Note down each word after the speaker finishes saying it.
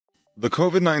The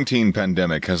COVID-19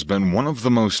 pandemic has been one of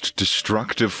the most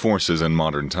destructive forces in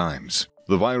modern times.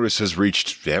 The virus has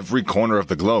reached every corner of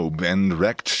the globe and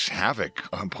wreaked havoc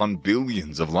upon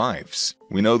billions of lives.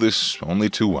 We know this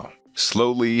only too well.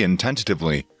 Slowly and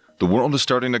tentatively, the world is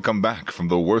starting to come back from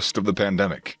the worst of the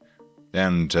pandemic.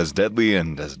 And as deadly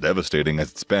and as devastating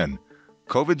as it's been,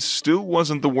 COVID still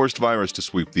wasn't the worst virus to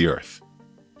sweep the earth.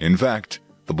 In fact,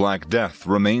 the Black Death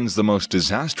remains the most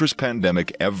disastrous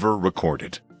pandemic ever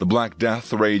recorded. The Black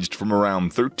Death raged from around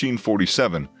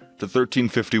 1347 to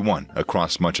 1351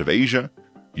 across much of Asia,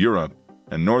 Europe,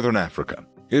 and Northern Africa.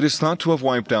 It is thought to have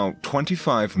wiped out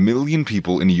 25 million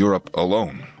people in Europe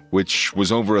alone, which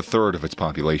was over a third of its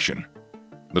population.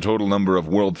 The total number of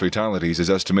world fatalities is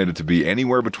estimated to be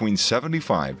anywhere between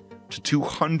 75 to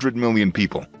 200 million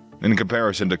people, in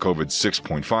comparison to COVID's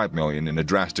 6.5 million in a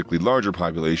drastically larger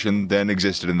population than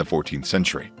existed in the 14th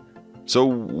century. So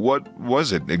what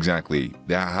was it exactly?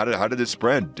 How did it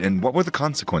spread, and what were the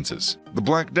consequences? The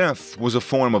Black Death was a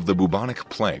form of the bubonic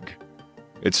plague.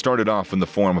 It started off in the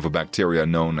form of a bacteria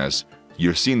known as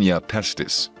Yersinia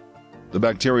pestis. The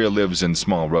bacteria lives in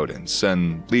small rodents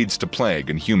and leads to plague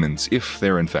in humans if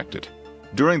they're infected.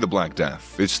 During the Black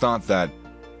Death, it's thought that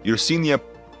Yersinia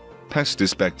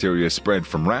pestis bacteria spread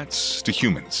from rats to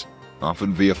humans,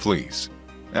 often via fleas.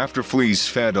 After fleas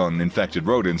fed on infected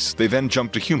rodents, they then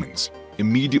jumped to humans,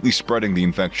 immediately spreading the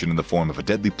infection in the form of a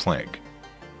deadly plague.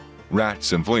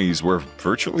 Rats and fleas were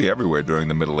virtually everywhere during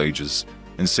the Middle Ages,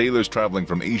 and sailors traveling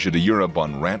from Asia to Europe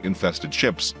on rat-infested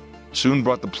ships soon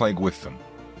brought the plague with them.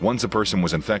 Once a person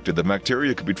was infected, the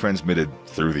bacteria could be transmitted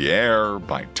through the air,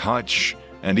 by touch,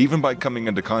 and even by coming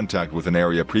into contact with an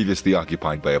area previously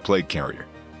occupied by a plague carrier.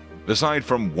 Aside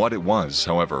from what it was,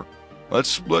 however,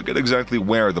 let's look at exactly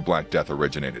where the Black Death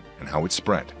originated and how it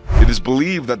spread. It is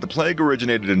believed that the plague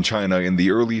originated in China in the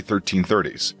early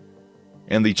 1330s.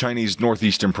 In the Chinese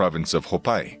northeastern province of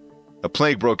Hubei, a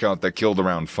plague broke out that killed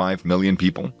around 5 million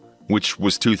people, which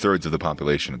was two-thirds of the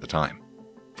population at the time.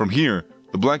 From here,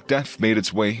 the Black Death made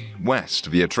its way west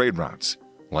via trade routes,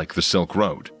 like the Silk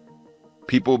Road.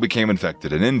 People became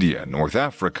infected in India, North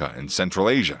Africa, and Central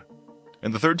Asia.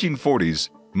 In the 1340s,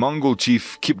 Mongol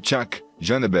chief Kipchak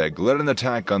Janibeg led an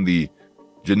attack on the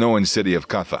Genoan city of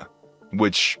Kaffa,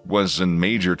 which was a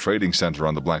major trading center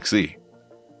on the Black Sea.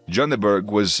 Janibeg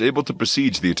was able to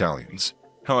besiege the Italians.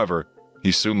 However,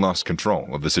 he soon lost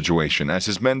control of the situation as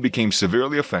his men became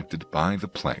severely affected by the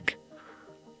plague.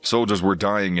 Soldiers were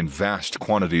dying in vast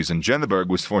quantities and Janibeg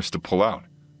was forced to pull out.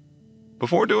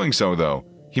 Before doing so, though,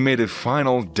 he made a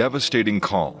final devastating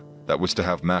call that was to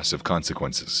have massive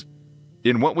consequences.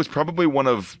 In what was probably one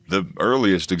of the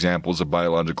earliest examples of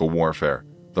biological warfare,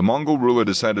 the Mongol ruler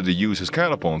decided to use his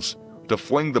catapults to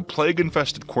fling the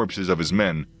plague-infested corpses of his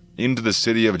men into the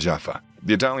city of Jaffa.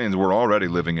 The Italians were already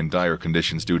living in dire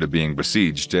conditions due to being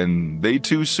besieged, and they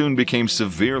too soon became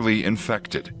severely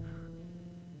infected,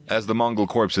 as the Mongol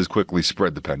corpses quickly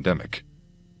spread the pandemic.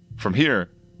 From here,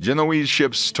 Genoese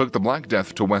ships took the Black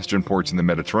Death to western ports in the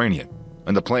Mediterranean,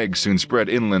 and the plague soon spread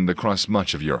inland across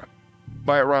much of Europe.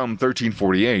 By around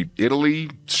 1348, Italy,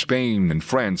 Spain, and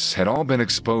France had all been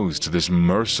exposed to this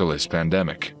merciless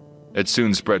pandemic. It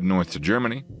soon spread north to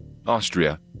Germany,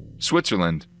 Austria,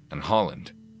 Switzerland, and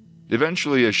Holland.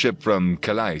 Eventually, a ship from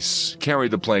Calais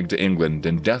carried the plague to England,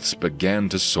 and deaths began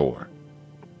to soar.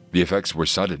 The effects were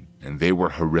sudden, and they were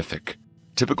horrific.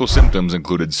 Typical symptoms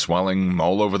included swelling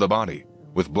all over the body,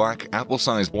 with black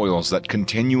apple-sized boils that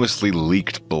continuously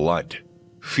leaked blood.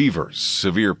 Fevers,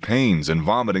 severe pains, and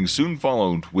vomiting soon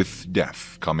followed, with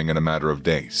death coming in a matter of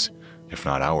days, if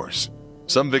not hours.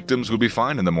 Some victims would be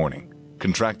fine in the morning,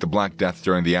 contract the Black Death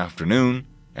during the afternoon,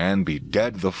 and be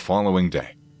dead the following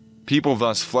day. People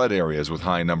thus fled areas with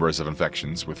high numbers of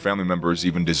infections, with family members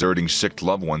even deserting sick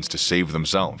loved ones to save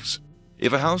themselves.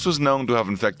 If a house was known to have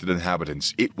infected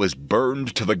inhabitants, it was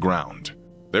burned to the ground.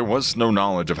 There was no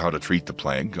knowledge of how to treat the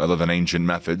plague, other than ancient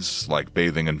methods like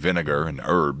bathing in vinegar and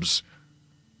herbs.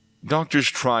 Doctors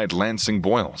tried lancing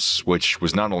boils, which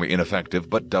was not only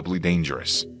ineffective but doubly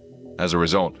dangerous. As a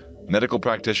result, medical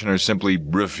practitioners simply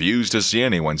refused to see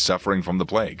anyone suffering from the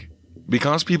plague.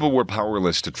 Because people were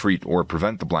powerless to treat or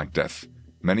prevent the Black Death,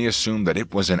 many assumed that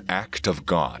it was an act of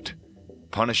God,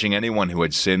 punishing anyone who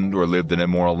had sinned or lived an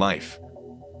immoral life.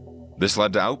 This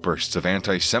led to outbursts of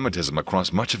anti-Semitism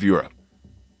across much of Europe,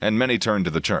 and many turned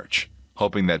to the church,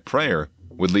 hoping that prayer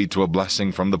would lead to a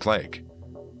blessing from the plague.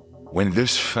 When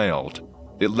this failed,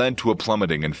 it led to a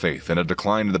plummeting in faith and a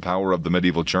decline in the power of the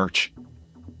medieval church.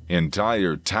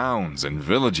 Entire towns and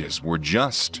villages were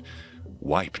just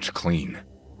wiped clean.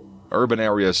 urban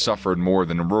areas suffered more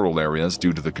than rural areas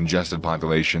due to the congested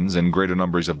populations and greater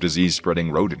numbers of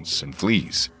disease-spreading rodents and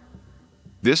fleas.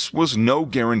 This was no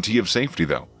guarantee of safety,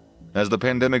 though, as the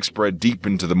pandemic spread deep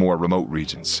into the more remote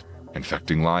regions,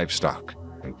 infecting livestock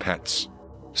and pets.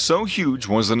 So huge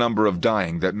was the number of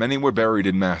dying that many were buried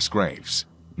in mass graves,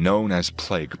 known as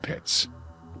plague pits.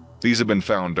 These have been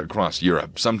found across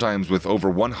Europe, sometimes with over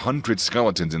 100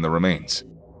 skeletons in the remains.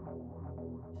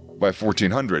 By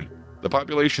 1400, the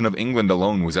population of England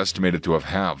alone was estimated to have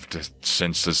halved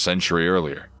since a century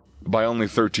earlier. By only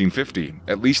 1350,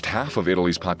 at least half of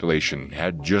Italy's population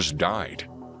had just died.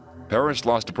 Paris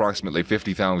lost approximately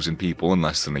 50,000 people in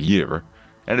less than a year,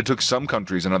 and it took some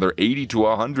countries another 80 to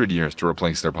 100 years to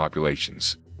replace their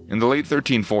populations. In the late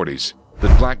 1340s, the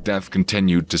Black Death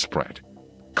continued to spread,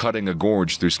 cutting a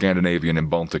gorge through Scandinavian and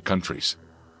Baltic countries.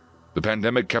 The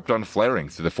pandemic kept on flaring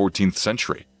through the 14th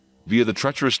century, via the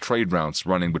treacherous trade routes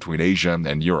running between Asia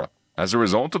and Europe. As a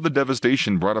result of the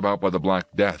devastation brought about by the Black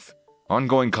Death,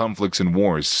 ongoing conflicts and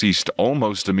wars ceased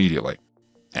almost immediately.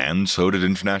 And so did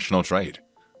international trade,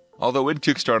 although it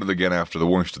kick-started again after the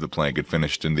worst of the plague had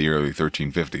finished in the early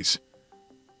 1350s.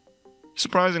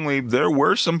 Surprisingly, there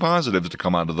were some positives to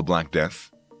come out of the Black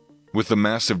Death. With the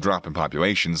massive drop in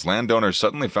populations, landowners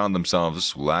suddenly found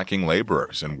themselves lacking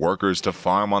laborers and workers to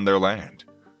farm on their land.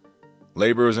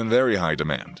 Labor was in very high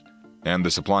demand, and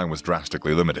the supply was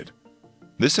drastically limited.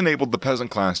 This enabled the peasant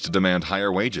class to demand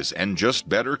higher wages and just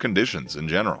better conditions in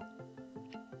general.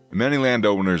 Many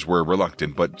landowners were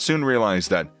reluctant, but soon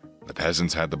realized that the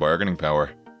peasants had the bargaining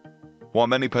power. While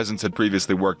many peasants had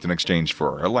previously worked in exchange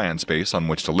for a land space on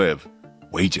which to live,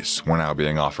 wages were now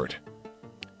being offered.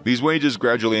 These wages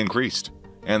gradually increased,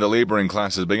 and the laboring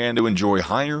classes began to enjoy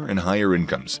higher and higher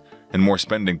incomes and more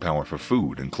spending power for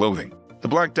food and clothing. The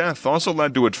Black Death also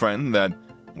led to a trend that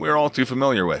we're all too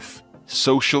familiar with: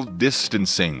 social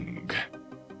distancing.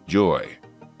 Joy.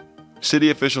 City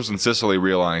officials in Sicily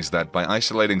realized that by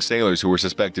isolating sailors who were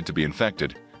suspected to be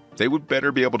infected, they would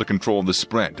better be able to control the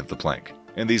spread of the plague.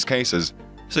 In these cases,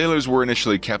 sailors were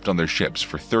initially kept on their ships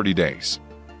for 30 days.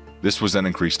 This was then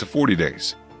increased to 40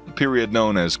 days, a period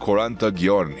known as 40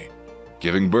 giorni,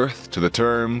 giving birth to the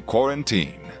term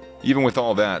quarantine. Even with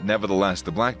all that, nevertheless,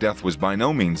 the Black Death was by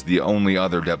no means the only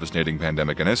other devastating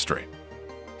pandemic in history.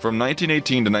 From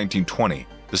 1918 to 1920,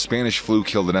 the Spanish flu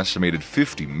killed an estimated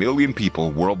 50 million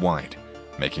people worldwide,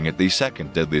 making it the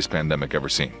second deadliest pandemic ever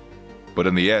seen. But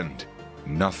in the end,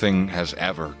 nothing has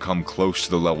ever come close to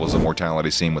the levels of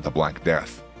mortality seen with the Black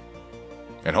Death.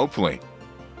 And hopefully,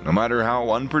 no matter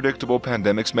how unpredictable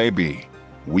pandemics may be,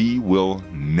 we will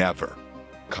never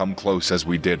come close as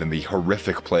we did in the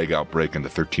horrific plague outbreak in the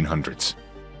 1300s.